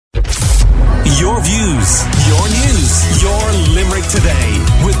Your views, your news, your Limerick Today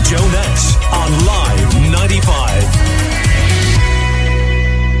with Joe Nash on Live 95.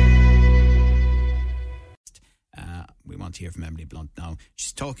 We want to hear from Emily Blunt now.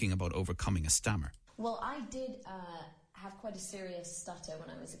 She's talking about overcoming a stammer. Well, I did have quite a serious stutter when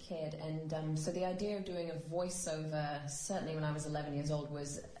I was a kid, and so the idea of doing a voiceover, certainly when I was 11 years old,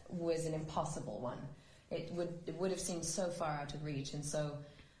 was an impossible one. It would have seemed so far out of reach, and so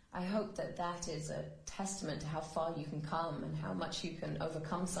I hope that is a testament to how far you can come and how much you can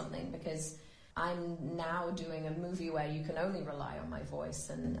overcome something, because I'm now doing a movie where you can only rely on my voice,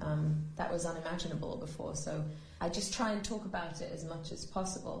 and that was unimaginable before. So I just try and talk about it as much as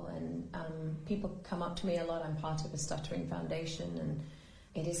possible, and people come up to me a lot. I'm part of a stuttering foundation, and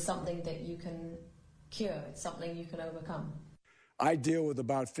it is something that you can cure. It's something you can overcome. I deal with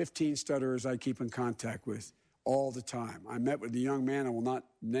about 15 stutterers I keep in contact with all the time. I met with a young man, I will not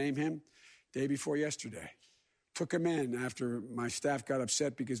name him, day before yesterday. Took him in after my staff got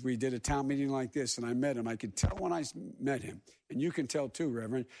upset because we did a town meeting like this, and I met him. I could tell when I met him, and you can tell too,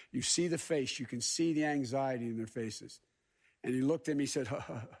 Reverend. You see the face, you can see the anxiety in their faces. And he looked at me, he said,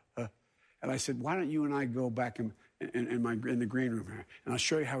 and I said, why don't you and I go back in the green room here, and I'll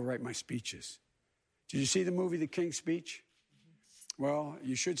show you how to write my speeches. Did you see the movie The King's Speech? Well,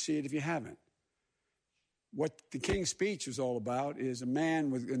 you should see it if you haven't. What the King's Speech is all about is a man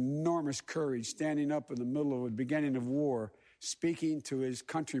with enormous courage standing up in the middle of the beginning of war, speaking to his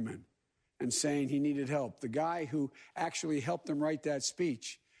countrymen and saying he needed help. The guy who actually helped him write that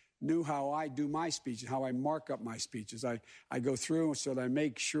speech knew how I do my speeches, how I mark up my speeches. I go through so that I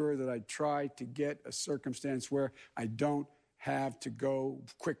make sure that I try to get a circumstance where I don't have to go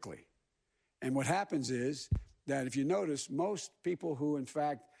quickly. And what happens is that if you notice, most people who, in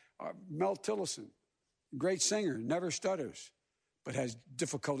fact, Mel Tillerson, great singer, never stutters, but has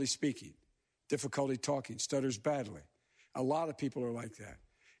difficulty speaking, difficulty talking, stutters badly. A lot of people are like that.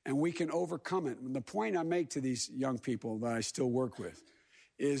 And we can overcome it. And the point I make to these young people that I still work with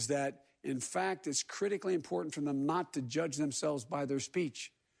is that, in fact, it's critically important for them not to judge themselves by their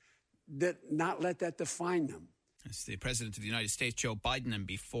speech, that not let that define them. It's the President of the United States, Joe Biden, and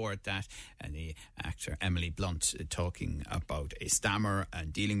before that, the actor Emily Blunt talking about a stammer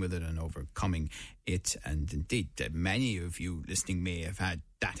and dealing with it and overcoming it. And indeed, many of you listening may have had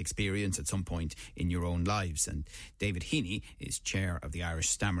that experience at some point in your own lives. And David Heaney is chair of the Irish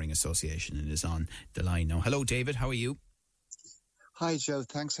Stammering Association and is on the line now. Hello, David. How are you? Hi, Joe.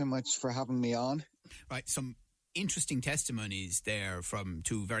 Thanks so much for having me on. Right. Some interesting testimonies there from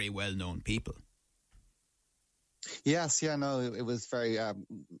two very well-known people. Yes, it was very,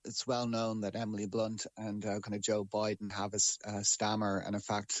 it's well known that Emily Blunt and kind of Joe Biden have a stammer. And in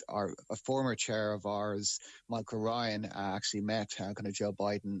fact, a former chair of ours, Michael Ryan, actually met kind of Joe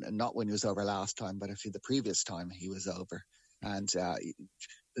Biden, not when he was over last time, but actually the previous time he was over. And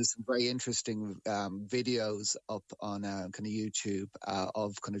there's some very interesting videos up on kind of YouTube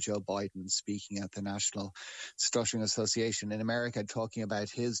of kind of Joe Biden speaking at the National Stuttering Association in America, talking about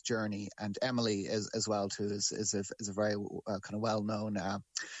his journey. And Emily as well too is a very kind of well-known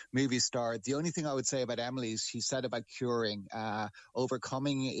movie star. The only thing I would say about Emily is she said about curing.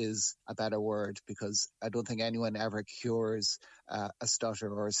 Overcoming is a better word, because I don't think anyone ever cures a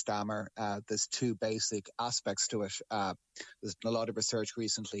stutter or a stammer. There's two basic aspects to it. There's been a lot of research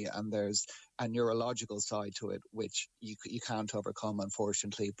recently, and there's a neurological side to it, which you can't overcome,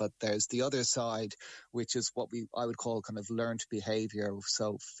 unfortunately. But there's the other side, which is what I would call kind of learned behavior.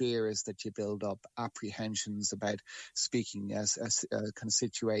 So fear is that you build up apprehensions about speaking as kind of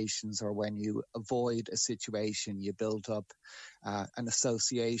situations, or when you avoid a situation, you build up an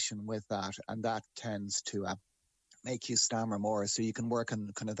association with that, and that tends to make you stammer more. So you can work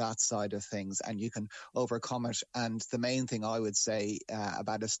on kind of that side of things and you can overcome it. And the main thing I would say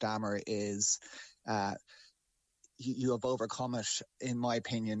about a stammer is you have overcome it, in my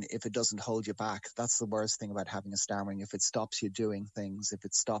opinion, if it doesn't hold you back. That's the worst thing about having a stammering. If it stops you doing things, if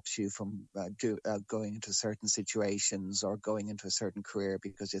it stops you from going into certain situations or going into a certain career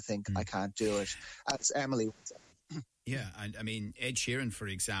because you think, I can't do it. As Emily would say. Yeah, and I mean, Ed Sheeran, for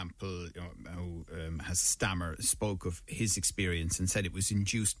example, who has a stammer, spoke of his experience and said it was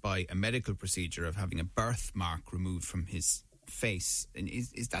induced by a medical procedure of having a birthmark removed from his face. And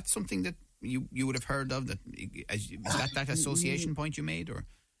is that something that you would have heard of? Is that association point you made, or?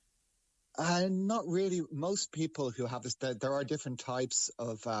 Not really. Most people who have this, there are different types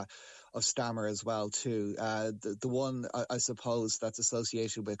of stammer as well too. The one I suppose that's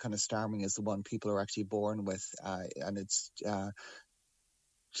associated with kind of stammering is the one people are actually born with, and it's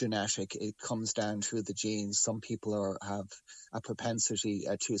genetic. It comes down through the genes. Some people have a propensity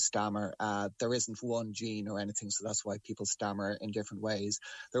to stammer. There isn't one gene or anything, so that's why people stammer in different ways.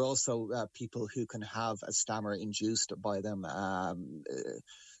 There are also people who can have a stammer induced by them.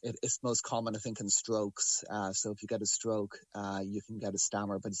 It's most common, I think, in strokes. So if you get a stroke, you can get a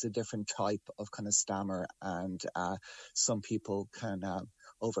stammer, but it's a different type of kind of stammer, and some people can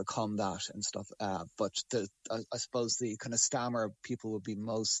overcome that and stuff. But I suppose the kind of stammer people would be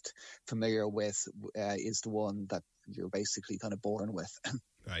most familiar with is the one that you're basically kind of born with.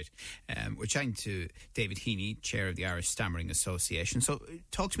 Right. We're chatting to David Heaney, Chair of the Irish Stammering Association. So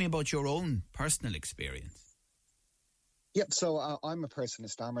talk to me about your own personal experience. Yep, so I'm a person who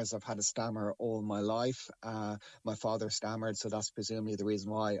stammers. I've had a stammer all my life. My father stammered, so that's presumably the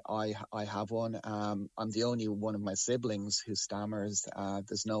reason why I have one. I'm the only one of my siblings who stammers.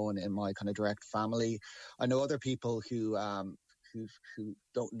 There's no one in my kind of direct family. I know other people who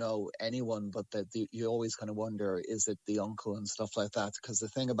don't know anyone, but that you always kind of wonder, is it the uncle and stuff like that? Because the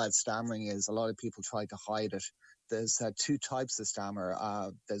thing about stammering is a lot of people try to hide it. There's two types of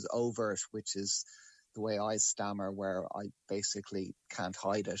stammer. There's overt, which is the way I stammer, where I basically can't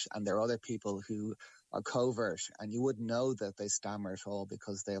hide it. And there are other people who are covert, and you wouldn't know that they stammer at all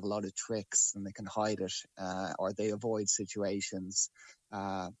because they have a lot of tricks and they can hide it, or they avoid situations.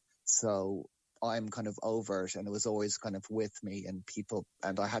 So I'm kind of overt, and it was always kind of with me and people,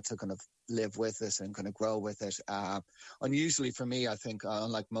 and I had to kind of live with it and kind of grow with it. Unusually for me, I think,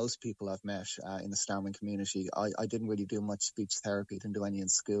 unlike most people I've met in the stammering community, I didn't really do much speech therapy. Didn't do any in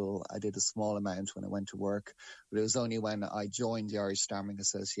school. I did a small amount when I went to work, but it was only when I joined the Irish Stammering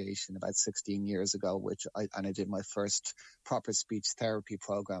Association about 16 years ago, I did my first proper speech therapy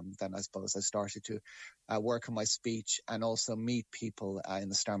program. Then I suppose I started to work on my speech and also meet people in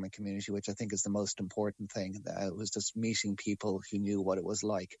the stammering community, which I think is the most important thing. It was just meeting people who knew what it was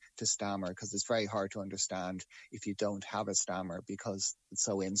like to stammer, because it's very hard to understand if you don't have a stammer, because it's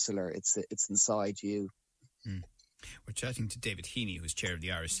so insular. It's inside you. We're chatting to David Heaney, who's chair of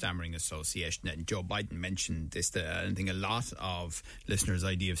the Irish Stammering Association, and Joe Biden mentioned this. I think a lot of listeners'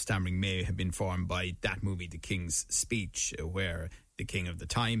 idea of stammering may have been formed by that movie, The King's Speech, where the king of the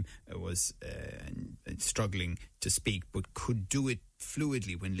time was struggling to speak but could do it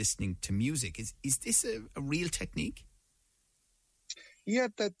fluidly when listening to music. Is this a real technique? Yeah,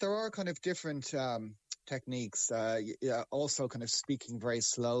 there are kind of different techniques. Also, kind of speaking very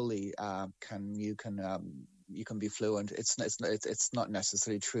slowly you can be fluent. It's not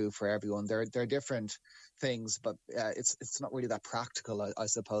necessarily true for everyone. There are different things, but it's not really that practical, I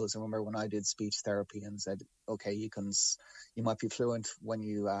suppose. I remember when I did speech therapy and said, okay, you might be fluent when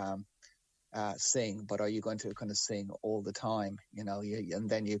you sing, but are you going to kind of sing all the time? And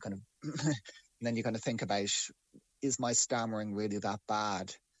then you kind of think about, is my stammering really that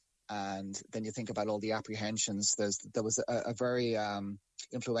bad? And then you think about all the apprehensions. There was a very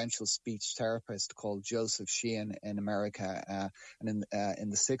influential speech therapist called Joseph Sheehan in America, and in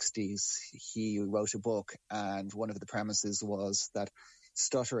the 60s he wrote a book, and one of the premises was that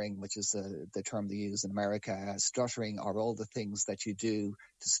stuttering, which is the term they use in America, stuttering are all the things that you do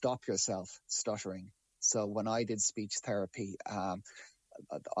to stop yourself stuttering. So when I did speech therapy, I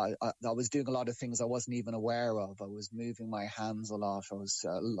was doing a lot of things I wasn't even aware of. I was moving my hands a lot.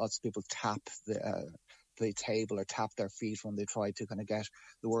 Lots of people tap the table or tap their feet when they try to kind of get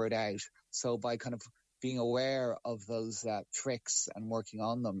the word out. So by kind of being aware of those tricks and working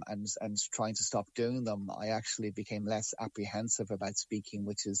on them and trying to stop doing them, I actually became less apprehensive about speaking,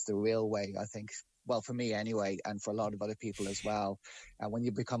 which is the real way, I think. Well, for me anyway, and for a lot of other people as well. When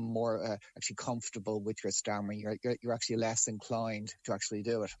you become more actually comfortable with your stammering, you're actually less inclined to actually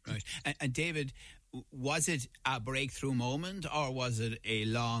do it. Right. And David, was it a breakthrough moment, or was it a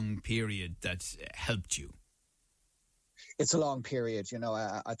long period that helped you? It's a long period.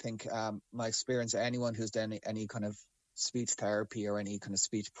 I think my experience, anyone who's done any kind of speech therapy or any kind of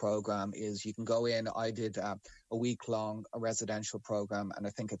speech program, is you can go in. I did a week-long residential program, and I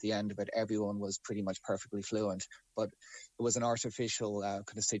think at the end of it, everyone was pretty much perfectly fluent. But it was an artificial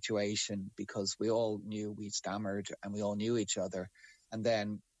kind of situation, because we all knew we stammered and we all knew each other. And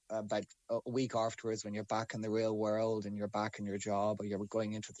then about a week afterwards, when you're back in the real world and you're back in your job, or you're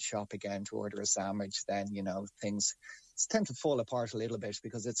going into the shop again to order a sandwich, then, things tend to fall apart a little bit,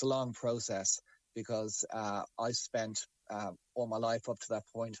 because it's a long process. Because I spent all my life up to that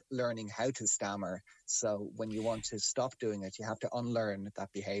point learning how to stammer. So when you want to stop doing it, you have to unlearn that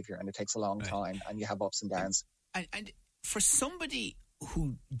behaviour, and it takes a long time, and you have ups and downs. And for somebody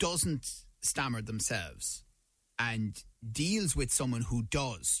who doesn't stammer themselves and deals with someone who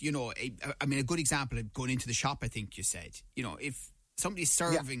does, a good example of going into the shop, I think you said, if somebody's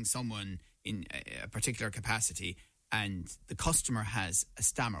serving someone in a particular capacity and the customer has a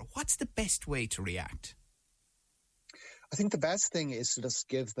stammer, what's the best way to react? I think the best thing is to just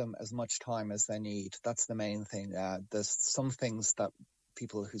give them as much time as they need. That's the main thing. There's some things that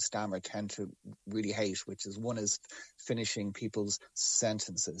people who stammer tend to really hate, which is one is finishing people's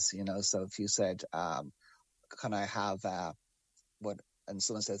sentences, you know. So if you said, can I have what, and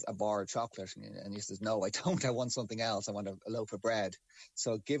someone says a bar of chocolate, and he says, no, I don't, I want something else, I want a loaf of bread.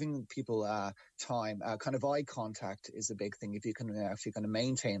 So giving people time, kind of eye contact is a big thing. If you can actually kind of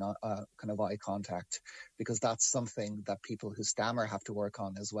maintain kind of eye contact, because that's something that people who stammer have to work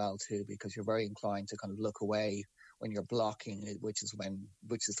on as well too, because you're very inclined to kind of look away when you're blocking, which is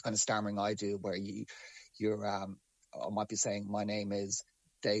the kind of stammering I do, where you're I might be saying my name is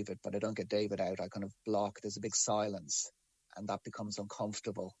David, but I don't get David out. I kind of block. There's a big silence, and that becomes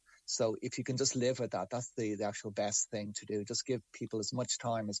uncomfortable. So if you can just live with that, that's the actual best thing to do. Just give people as much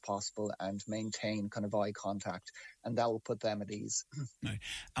time as possible and maintain kind of eye contact, and that will put them at ease. Right.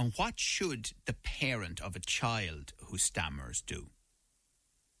 And what should the parent of a child who stammers do?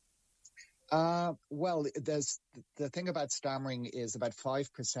 Well, the thing about stammering is about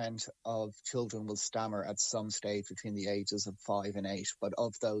 5% of children will stammer at some stage between the ages of 5 and 8, but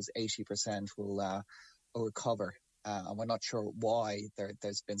of those 80% will recover. And we're not sure why.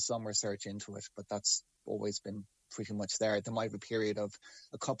 There's been some research into it, but that's always been pretty much there. There might be a period of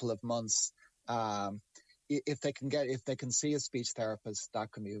a couple of months. If they can see a speech therapist,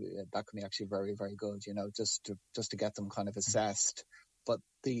 that can be actually very, very good, you know, just to get them kind of assessed. But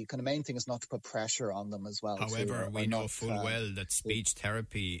the kind of main thing is not to put pressure on them as well. However, we know full well that speech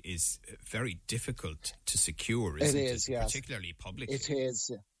therapy is very difficult to secure, isn't it? It is, yes. Particularly publicly. It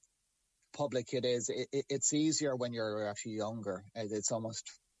is. Public, it is. It's easier when you're actually younger. It's almost,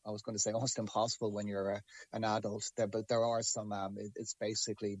 I was going to say, almost impossible when you're an adult. But there are some, it's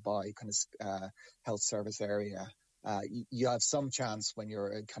basically by kind of health service area. You have some chance when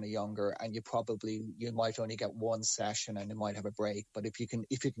you're kind of younger, and you might only get one session and you might have a break. But if you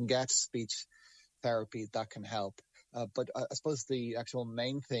can get speech therapy, that can help. But I suppose the actual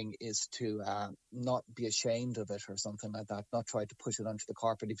main thing is to not be ashamed of it or something like that, not try to push it onto the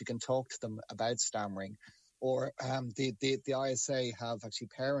carpet. If you can talk to them about stammering, or the ISA have actually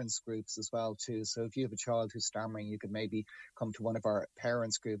parents groups as well too. So if you have a child who's stammering, you could maybe come to one of our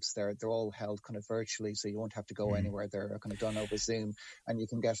parents groups. They're all held kind of virtually, so you won't have to go anywhere. They're kind of done over Zoom, and you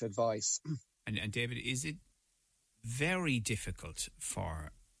can get advice. And David, is it very difficult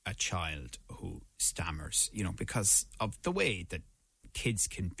for a child who stammers, you know, because of the way that kids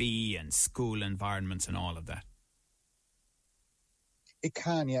can be and school environments and all of that? It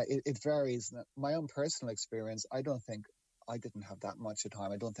can, yeah. It varies. My own personal experience, I didn't have that much of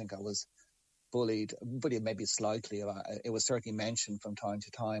time. I don't think I was bullied, maybe slightly. It was certainly mentioned from time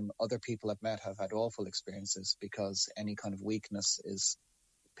to time. Other people I've met have had awful experiences because any kind of weakness is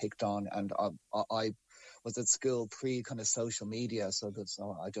picked on. And I was at school pre kind of social media, so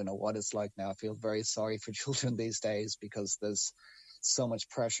I don't know what it's like now. I feel very sorry for children these days because there's so much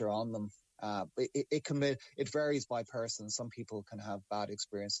pressure on them. But it varies by person. Some people can have bad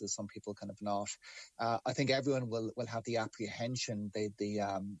experiences, some people kind of not. I think everyone will have the apprehension, the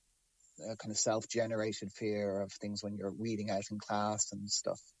kind of self-generated fear of things when you're reading out in class and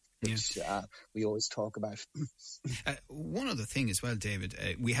stuff, which we always talk about. One other thing as well, David,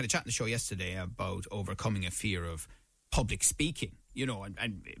 we had a chat on the show yesterday about overcoming a fear of public speaking, you know,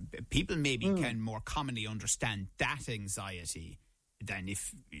 and people maybe can more commonly understand that anxiety than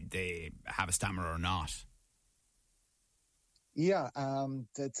if they have a stammer or not. Yeah,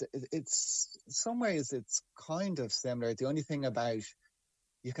 it's in some ways it's kind of similar. The only thing about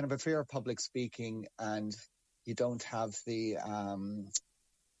you can have a fear of public speaking and you don't have the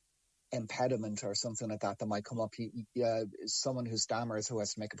impediment or something like that might come up. Someone who stammers, who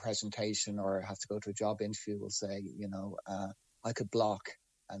has to make a presentation or has to go to a job interview, will say, you know, I could block.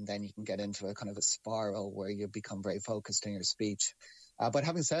 And then you can get into a kind of a spiral where you become very focused in your speech. But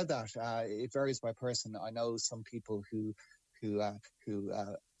having said that, it varies by person. I know some people who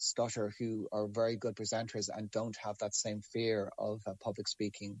stutter, who are very good presenters and don't have that same fear of public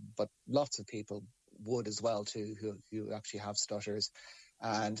speaking. But lots of people would as well too, who actually have stutters.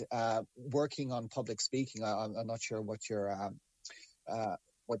 And working on public speaking, I'm not sure what you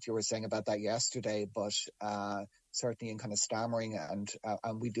were saying about that yesterday, but certainly in kind of stammering and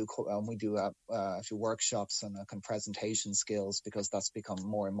we do actually workshops and kind of presentation skills, because that's become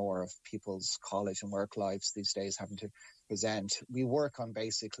more and more of people's college and work lives these days, having to present. We work on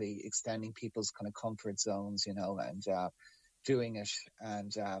basically extending people's kind of comfort zones, you know, and doing it,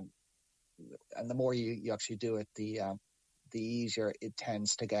 and the more you actually do it, the the easier it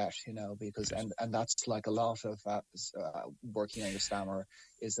tends to get, because, and that's like a lot of working on your stammer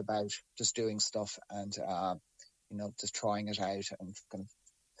is about just doing stuff and, just trying it out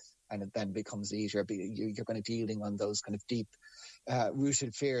and it then becomes easier. You're kind of dealing on those kind of deep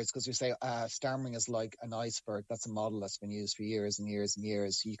rooted fears, because you say stammering is like an iceberg. That's a model that's been used for years and years and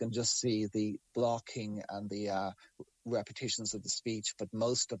years. You can just see the blocking and the repetitions of the speech, but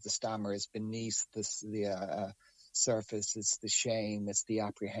most of the stammer is beneath the surface. It's the shame, it's the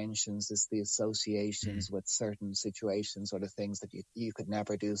apprehensions, it's the associations with certain situations or the things that you could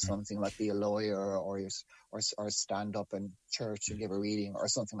never do something like be a lawyer or stand up in church and give a reading or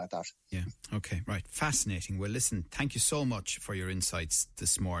something like that. Yeah, okay, right. Fascinating. Well, listen, thank you so much for your insights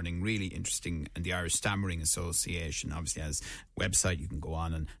this morning. Really interesting. And the Irish Stammering Association obviously has a website. You can go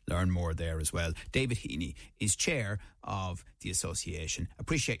on and learn more there as well. David Heaney is chair of the association.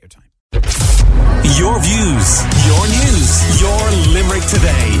 Appreciate your time. Your views, your news, your Limerick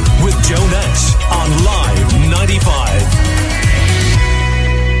Today with Joe Nash on Live 95.